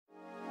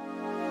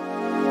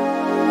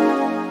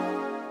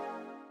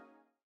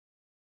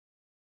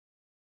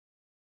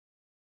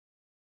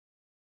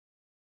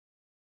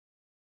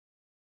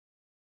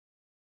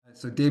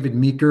So David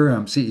Meeker,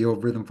 I'm CEO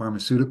of Rhythm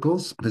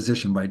Pharmaceuticals,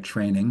 physician by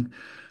training.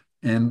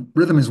 And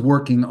Rhythm is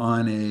working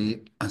on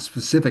a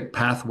specific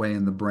pathway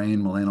in the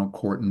brain,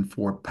 melanocortin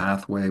 4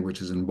 pathway,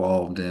 which is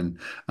involved in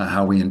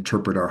how we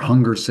interpret our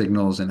hunger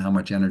signals and how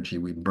much energy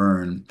we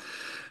burn.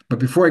 But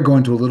before I go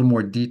into a little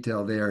more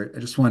detail there, I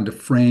just wanted to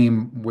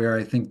frame where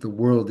I think the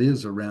world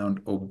is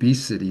around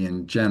obesity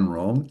in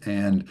general.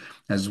 And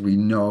as we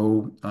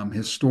know,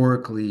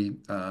 historically,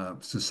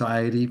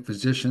 society,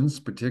 physicians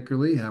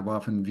particularly, have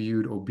often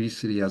viewed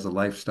obesity as a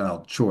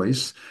lifestyle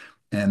choice.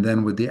 And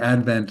then with the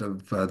advent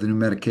of the new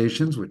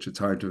medications, which it's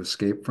hard to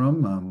escape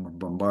from, we're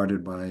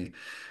bombarded by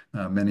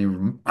many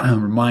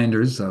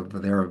reminders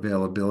of their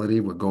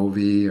availability,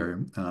 Wegovy or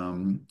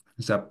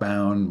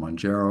Zepbound,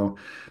 Mounjaro.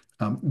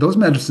 Those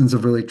medicines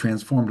have really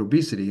transformed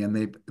obesity,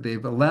 and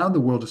they've allowed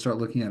the world to start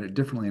looking at it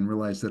differently and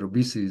realize that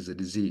obesity is a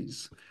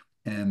disease.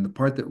 And the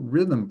part that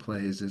rhythm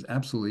plays is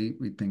absolutely,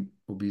 we think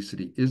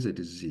obesity is a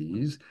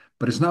disease,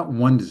 but it's not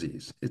one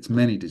disease, it's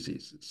many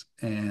diseases.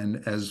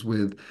 And as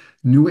with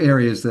new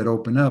areas that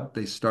open up,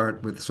 they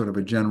start with sort of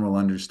a general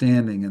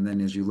understanding. And then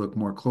as you look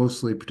more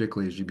closely,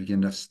 particularly as you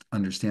begin to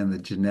understand the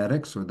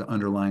genetics or the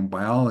underlying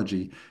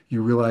biology,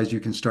 you realize you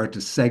can start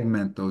to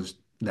segment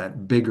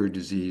that bigger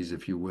disease,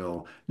 if you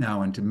will,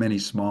 now into many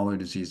smaller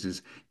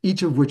diseases,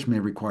 each of which may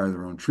require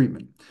their own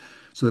treatment.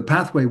 So the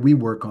pathway we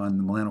work on,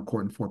 the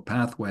melanocortin 4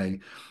 pathway,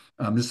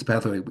 this is the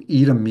pathway. We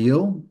eat a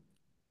meal,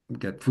 we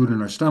get food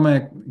in our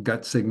stomach,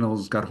 gut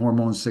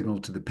hormones signal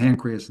to the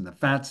pancreas and the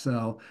fat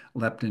cell.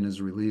 Leptin is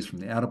released from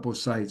the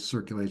adipocytes,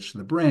 circulates to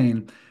the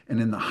brain,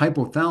 and in the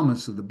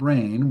hypothalamus of the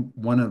brain,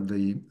 one of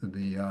the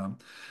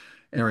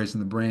areas in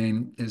the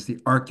brain is the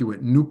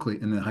arcuate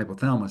nucleus, in the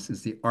hypothalamus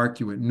is the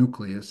arcuate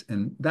nucleus,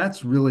 and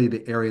that's really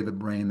the area of the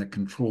brain that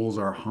controls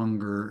our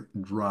hunger,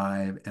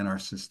 drive, and our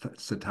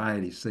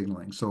satiety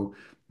signaling. So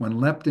when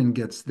leptin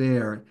gets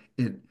there,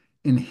 it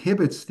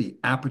inhibits the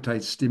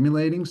appetite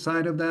stimulating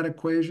side of that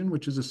equation,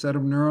 which is a set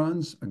of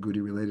neurons,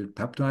 agouti-related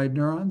peptide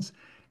neurons,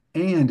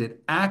 and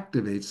it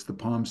activates the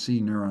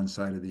POMC neuron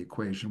side of the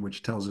equation,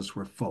 which tells us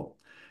we're full.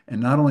 And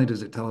not only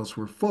does it tell us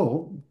we're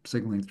full,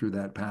 signaling through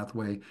that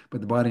pathway,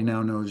 but the body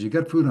now knows you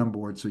got food on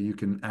board so you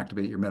can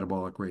activate your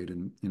metabolic rate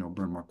and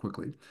burn more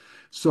quickly.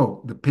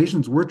 So the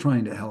patients we're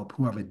trying to help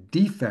who have a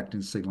defect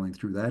in signaling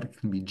through that, it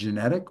can be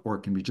genetic or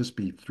it can be just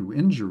be through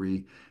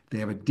injury. They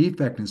have a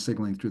defect in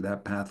signaling through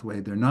that pathway.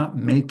 They're not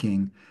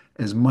making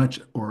as much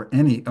or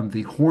any of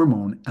the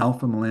hormone,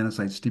 alpha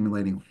melanocyte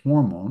stimulating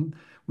hormone,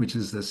 which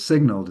is the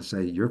signal to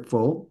say you're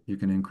full, you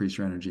can increase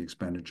your energy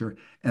expenditure.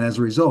 And as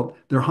a result,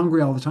 they're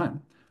hungry all the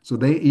time. So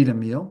they eat a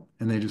meal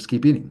and they just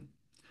keep eating.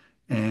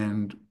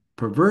 And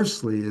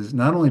perversely is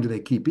not only do they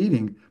keep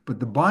eating, but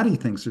the body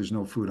thinks there's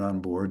no food on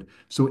board,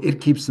 so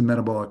it keeps the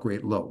metabolic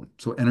rate low.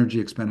 So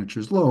energy expenditure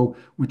is low,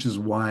 which is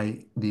why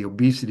the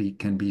obesity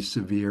can be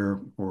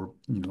severe or,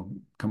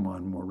 come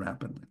on more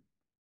rapidly.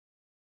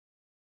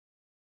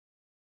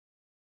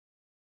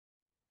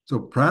 So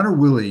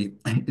Prader-Willi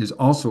is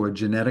also a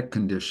genetic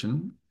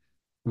condition.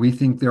 We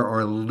think there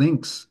are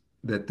links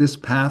that this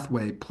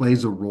pathway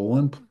plays a role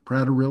in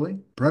Prader-Willi.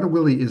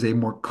 Prader-Willi is a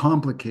more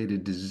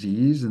complicated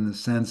disease in the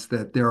sense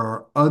that there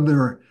are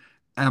other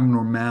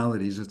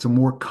abnormalities. It's a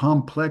more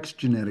complex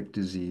genetic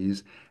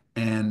disease.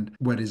 And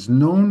what is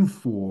known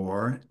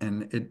for,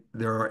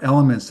 there are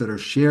elements that are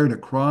shared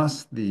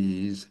across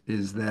these,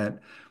 is that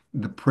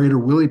the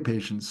Prader-Willi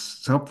patient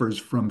suffers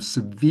from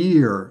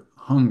severe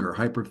hunger,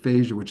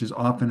 hyperphagia, which is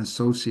often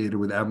associated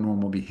with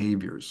abnormal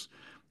behaviors.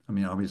 I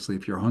mean, obviously,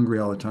 if you're hungry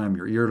all the time,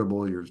 you're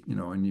irritable,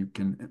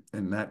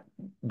 and that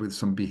with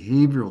some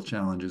behavioral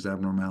challenges,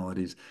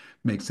 abnormalities,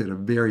 makes it a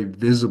very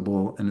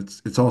visible, and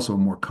it's also a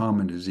more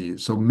common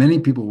disease. So many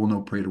people will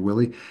know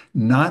Prader-Willi.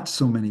 Not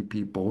so many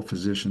people,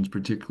 physicians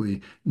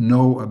particularly,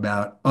 know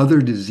about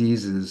other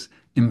diseases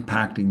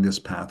impacting this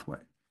pathway.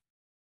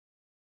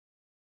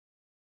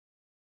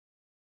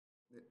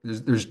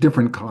 There's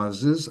different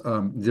causes,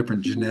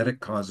 different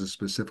genetic causes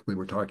specifically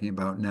we're talking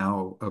about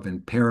now of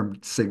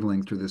impaired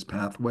signaling through this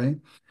pathway.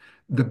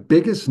 The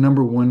biggest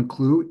number one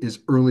clue is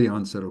early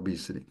onset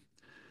obesity.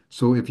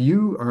 So if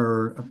you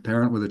are a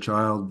parent with a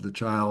child, the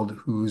child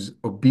whose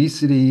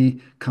obesity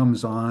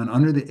comes on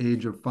under the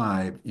age of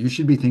 5, you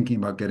should be thinking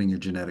about getting your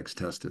genetics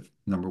tested,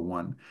 number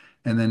one.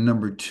 And then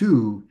number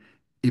two,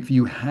 if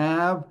you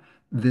have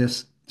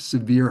this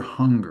severe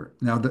hunger.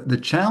 Now, the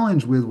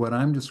challenge with what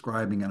I'm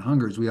describing in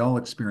hunger is we all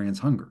experience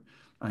hunger.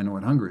 I know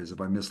what hunger is. If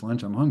I miss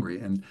lunch, I'm hungry.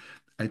 And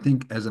I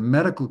think as a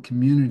medical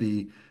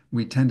community,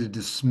 we tend to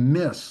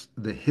dismiss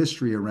the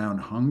history around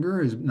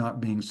hunger as not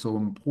being so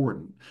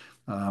important.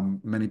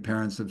 Many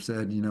parents have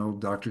said,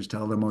 doctors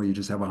tell them, oh, you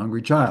just have a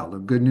hungry child. Oh,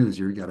 good news,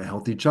 you got a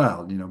healthy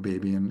child,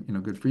 baby,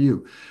 and, good for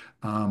you.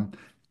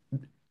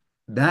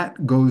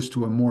 That goes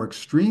to a more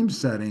extreme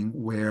setting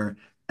where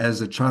as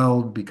a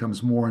child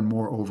becomes more and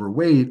more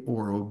overweight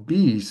or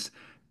obese,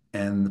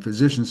 and the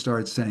physician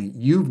starts saying,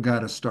 you've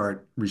got to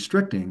start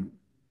restricting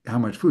how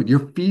much food.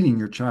 You're feeding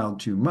your child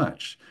too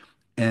much.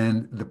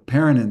 And the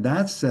parent in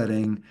that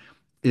setting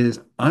is,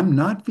 I'm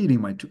not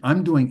feeding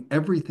I'm doing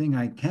everything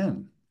I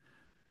can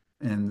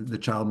and the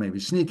child may be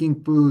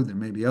sneaking food. There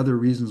may be other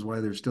reasons why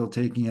they're still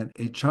taking it.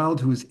 A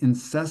child who is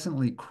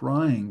incessantly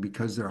crying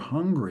because they're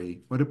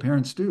hungry, what do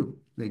parents do?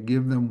 They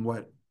give them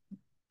what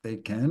they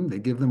can. They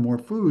give them more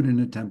food in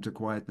an attempt to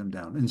quiet them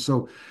down. And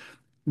so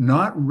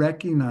not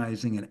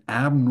recognizing an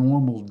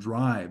abnormal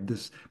drive,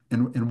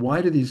 and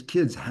why do these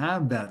kids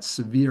have that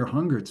severe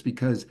hunger? It's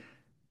because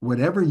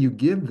whatever you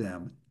give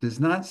them does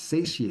not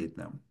satiate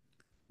them.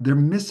 They're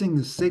missing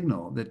the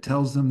signal that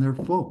tells them they're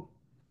full.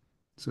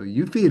 So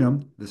you feed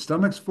them, the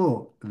stomach's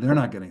full, they're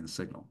not getting the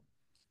signal.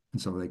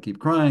 And so they keep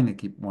crying, they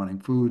keep wanting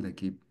food, they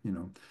keep,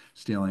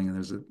 stealing. And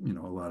there's a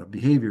lot of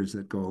behaviors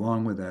that go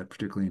along with that,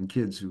 particularly in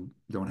kids who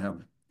don't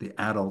have the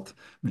adult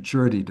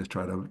maturity to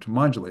try to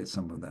modulate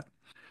some of that.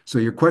 So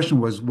your question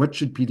was, what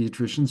should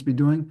pediatricians be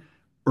doing?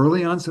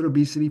 Early onset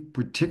obesity,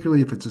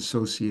 particularly if it's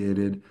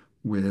associated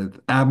with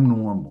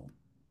abnormal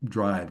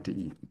drive to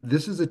eat.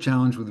 This is a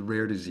challenge with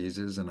rare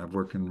diseases, and I've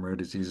worked in rare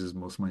diseases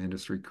most of my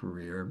industry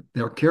career.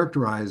 They're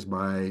characterized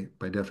by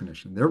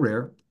definition. They're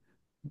rare,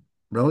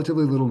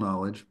 relatively little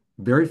knowledge,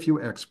 very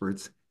few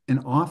experts, and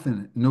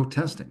often no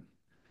testing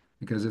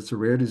because it's a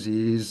rare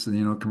disease.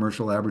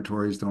 Commercial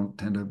laboratories don't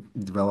tend to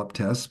develop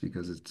tests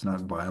because it's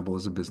not viable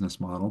as a business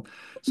model.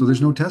 So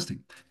there's no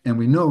testing. And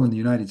we know in the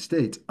United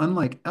States,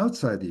 unlike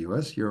outside the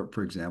US, Europe,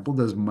 for example,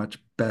 does much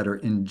better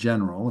in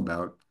general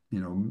about,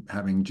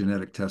 having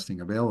genetic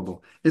testing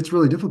available. It's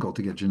really difficult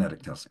to get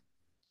genetic testing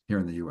here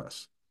in the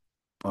US.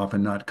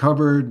 Often not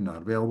covered,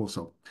 not available.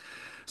 So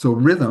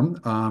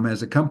Rhythm,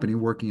 as a company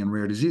working in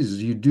rare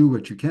diseases, you do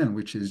what you can,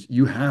 which is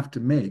you have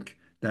to make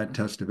that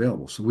test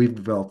available. So we've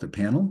developed a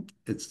panel.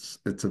 It's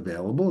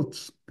available.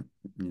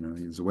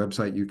 There's a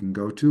website you can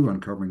go to,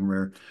 Uncovering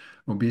Rare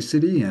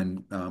Obesity,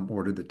 and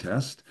order the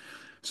test.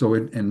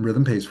 And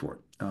Rhythm pays for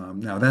it.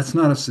 Now that's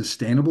not a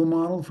sustainable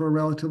model for a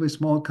relatively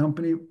small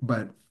company,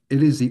 but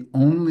it is the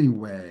only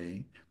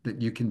way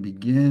that you can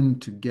begin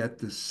to get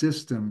the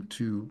system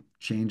to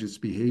change its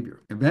behavior.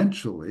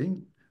 Eventually,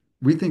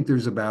 we think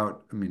there's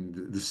about,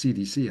 the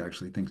CDC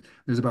actually thinks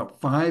there's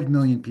about 5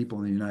 million people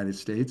in the United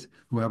States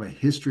who have a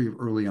history of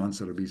early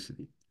onset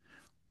obesity.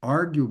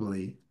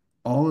 Arguably,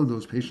 all of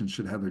those patients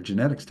should have their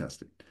genetics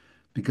tested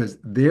because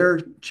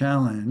their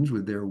challenge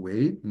with their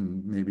weight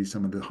and maybe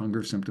some of the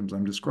hunger symptoms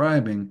I'm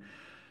describing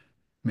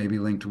may be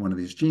linked to one of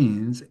these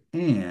genes.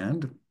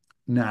 And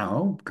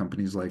now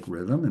companies like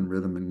Rhythm, and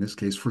Rhythm in this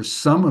case, for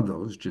some of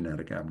those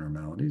genetic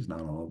abnormalities,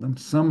 not all of them,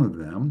 some of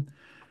them,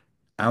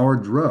 our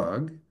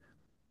drug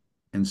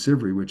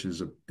Imcivree, which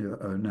is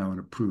now an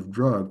approved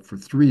drug for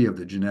 3 of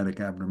the genetic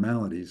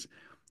abnormalities,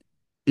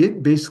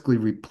 it basically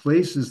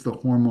replaces the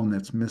hormone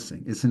that's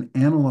missing. It's an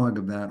analog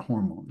of that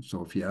hormone.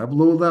 So if you have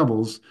low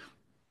levels,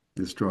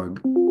 this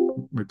drug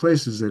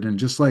replaces it. And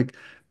just like,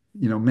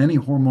 many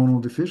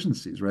hormonal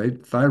deficiencies,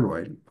 right?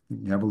 Thyroid,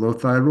 you have a low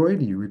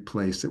thyroid, you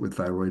replace it with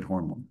thyroid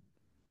hormone.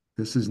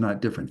 This is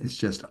not different. It's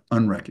just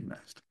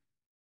unrecognized.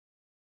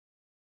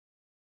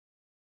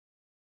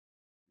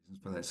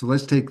 For that. So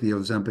let's take the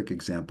Ozempic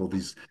example,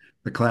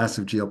 the class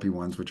of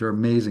GLP-1s, which are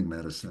amazing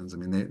medicines.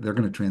 They're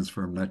going to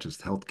transform not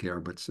just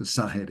healthcare, but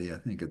society, I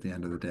think, at the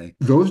end of the day.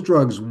 Those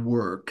drugs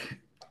work,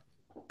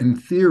 in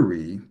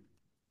theory,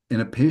 in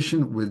a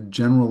patient with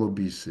general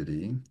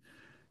obesity.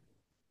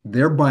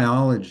 Their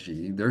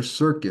biology, their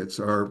circuits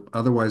are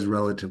otherwise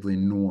relatively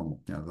normal.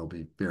 Now, there'll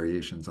be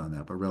variations on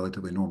that, but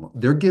relatively normal.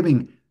 They're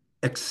giving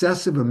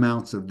excessive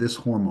amounts of this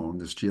hormone,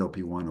 this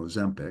GLP-1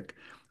 Ozempic,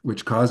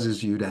 which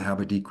causes you to have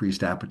a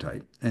decreased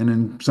appetite. And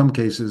in some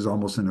cases,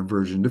 almost an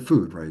aversion to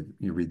food, right?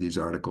 You read these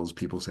articles,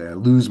 people say, I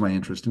lose my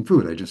interest in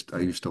food. I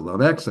used to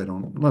love X, I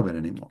don't love it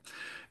anymore.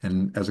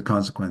 And as a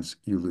consequence,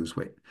 you lose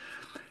weight.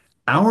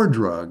 Our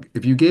drug,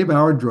 if you gave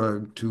our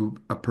drug to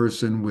a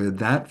person with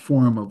that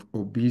form of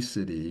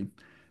obesity,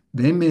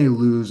 they may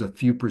lose a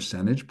few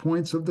percentage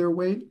points of their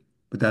weight,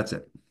 but that's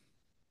it.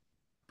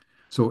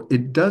 So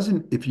it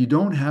doesn't, if you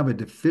don't have a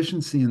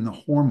deficiency in the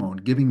hormone,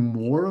 giving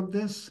more of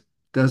this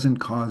doesn't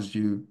cause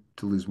you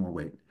to lose more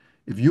weight.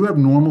 If you have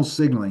normal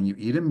signaling, you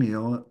eat a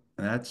meal,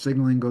 that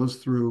signaling goes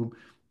through,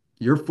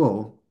 you're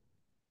full,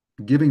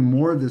 giving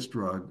more of this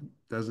drug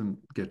doesn't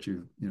get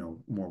you,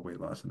 more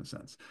weight loss in a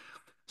sense.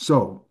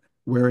 So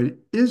where it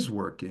is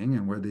working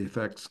and where the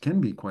effects can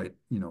be quite,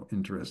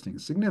 interesting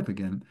and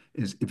significant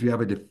is if you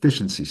have a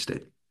deficiency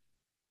state.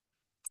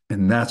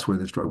 And that's where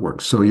this drug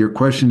works. So your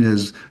question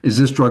is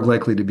this drug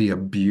likely to be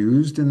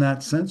abused in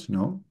that sense?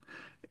 No.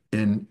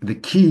 And the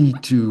key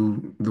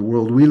to the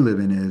world we live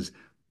in is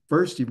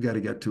first, you've got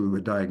to get to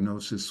a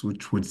diagnosis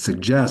which would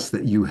suggest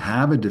that you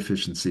have a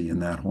deficiency in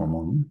that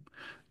hormone,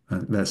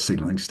 that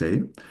signaling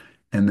state.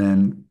 And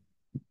then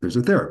there's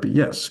a therapy.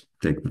 Yes,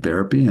 take the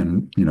therapy.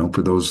 And,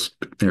 for those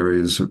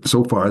areas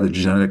so far, the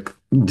genetic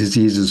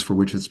diseases for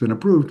which it's been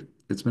approved,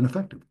 it's been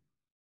effective.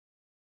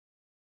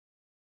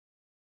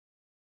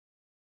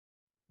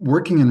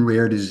 Working in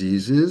rare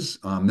diseases,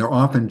 they're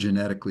often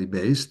genetically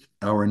based.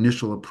 Our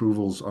initial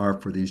approvals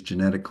are for these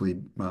genetically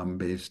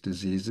based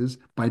diseases.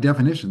 By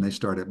definition, they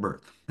start at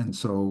birth. And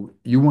so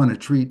you want to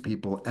treat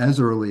people as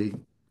early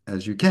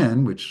as you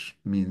can, which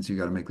means you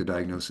got to make the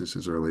diagnosis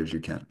as early as you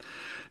can.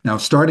 Now,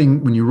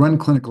 starting when you run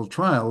clinical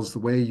trials, the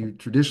way you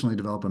traditionally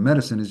develop a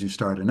medicine is you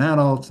start in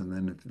adults, and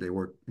then if they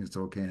work, it's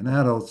okay in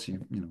adults,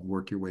 you know,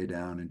 work your way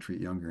down and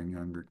treat younger and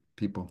younger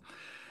people.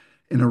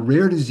 In a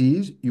rare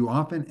disease, you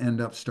often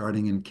end up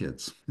starting in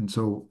kids. And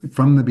so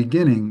from the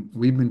beginning,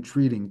 we've been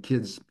treating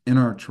kids in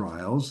our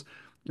trials.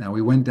 Now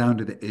we went down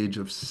to the age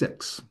of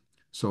 6.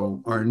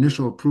 So our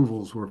initial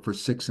approvals were for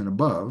 6 and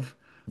above,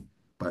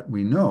 but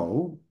we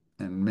know,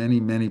 and many,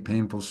 many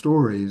painful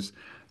stories,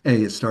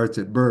 A, it starts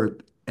at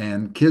birth,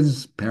 and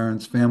kids,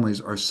 parents,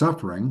 families are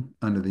suffering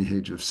under the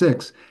age of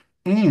 6.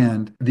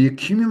 And the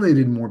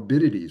accumulated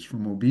morbidities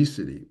from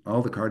obesity,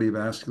 all the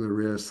cardiovascular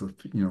risks,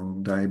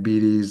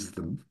 diabetes,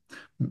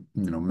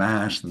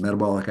 MASH, the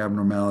metabolic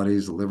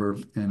abnormalities, the liver,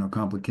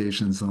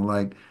 complications and the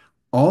like,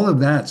 all of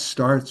that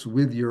starts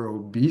with your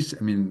obesity.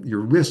 I mean, your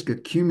risk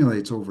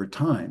accumulates over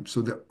time.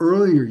 So the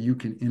earlier you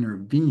can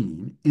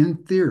intervene, in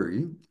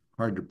theory,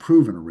 hard to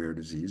prove in a rare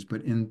disease,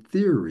 but in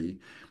theory,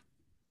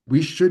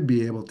 we should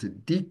be able to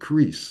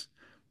decrease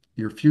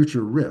your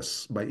future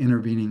risks by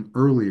intervening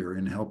earlier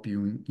and help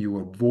you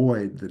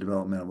avoid the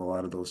development of a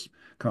lot of those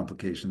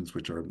complications,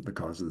 which are the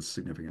cause of the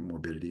significant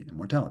morbidity and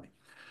mortality.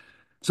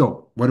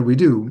 So what did we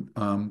do?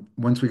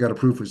 Once we got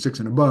approved for 6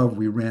 and above,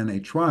 we ran a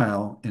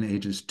trial in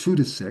ages 2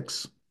 to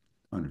 6,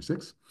 under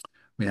 6.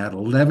 We had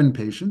 11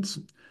 patients.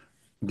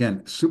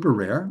 Again, super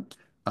rare,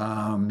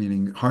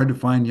 meaning hard to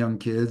find young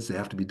kids. They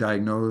have to be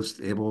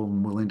diagnosed, able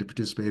and willing to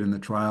participate in the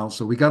trial.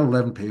 So we got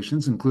 11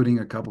 patients, including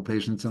a couple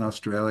patients in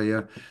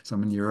Australia,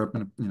 some in Europe,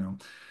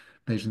 and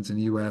patients in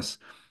the US.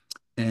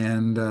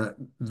 And the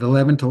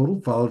 11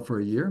 total followed for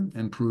a year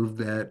and proved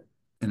that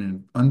in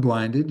an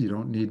unblinded, you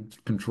don't need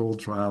controlled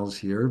trials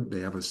here. They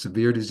have a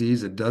severe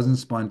disease that doesn't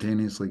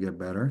spontaneously get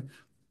better.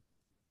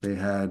 They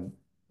had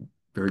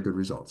very good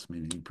results,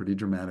 meaning pretty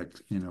dramatic,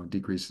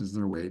 decreases in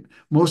their weight.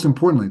 Most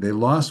importantly, they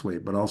lost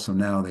weight, but also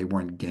now they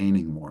weren't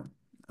gaining more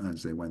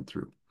as they went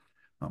through.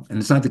 And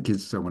it's not the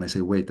kids, so when I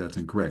say weight, that's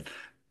incorrect.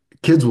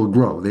 Kids will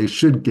grow. They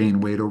should gain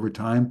weight over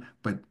time,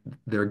 but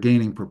they're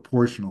gaining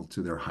proportional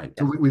to their height.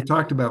 So we've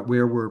talked about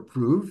where we're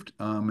approved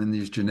in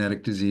these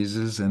genetic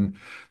diseases. And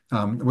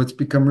what's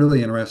become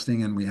really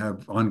interesting, and we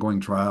have ongoing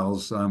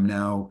trials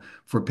now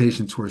for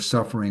patients who are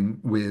suffering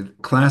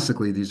with,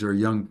 classically, these are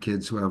young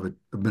kids who have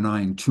a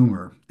benign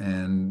tumor,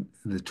 and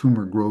the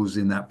tumor grows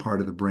in that part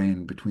of the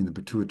brain between the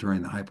pituitary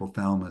and the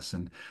hypothalamus.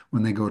 And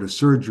when they go to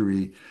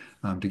surgery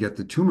to get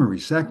the tumor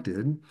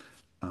resected,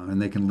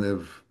 and they can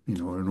live, a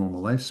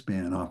normal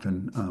lifespan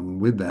often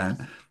with that.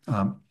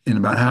 In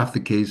about half the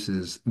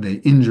cases, they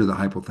injure the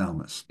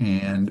hypothalamus.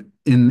 And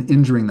in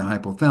injuring the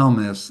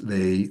hypothalamus,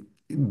 they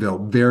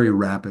build very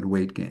rapid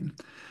weight gain.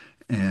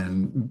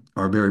 And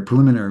our very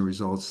preliminary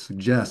results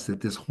suggest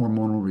that this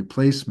hormonal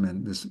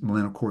replacement, this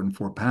melanocortin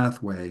 4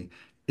 pathway,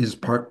 is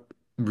part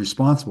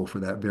responsible for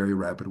that very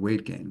rapid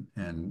weight gain.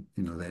 And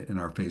they, in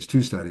our phase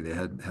 2 study, they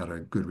had a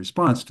good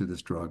response to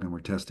this drug, and we're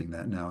testing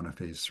that now in a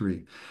phase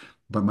 3.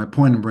 But my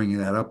point in bringing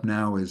that up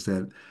now is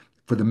that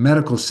for the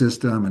medical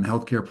system and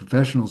healthcare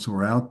professionals who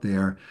are out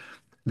there,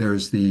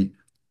 there's the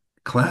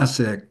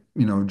classic,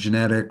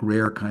 genetic,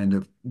 rare kind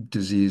of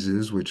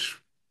diseases, which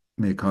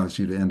may cause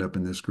you to end up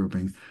in this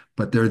grouping.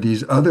 But there are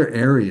these other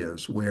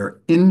areas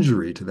where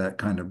injury to that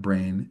kind of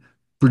brain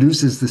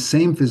produces the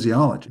same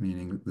physiology,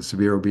 meaning the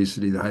severe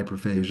obesity, the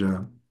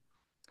hyperphagia,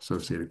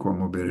 associated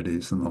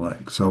comorbidities and the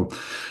like. So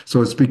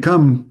it's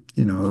become,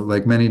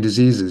 like many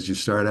diseases, you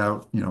start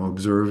out,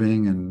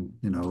 observing and,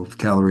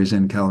 calories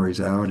in,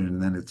 calories out,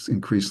 and then it's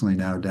increasingly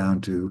now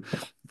down to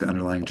the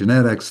underlying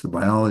genetics, the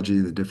biology,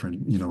 the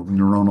different,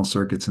 neuronal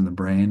circuits in the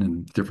brain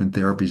and different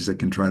therapies that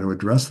can try to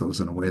address those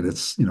in a way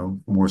that's,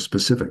 more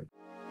specific.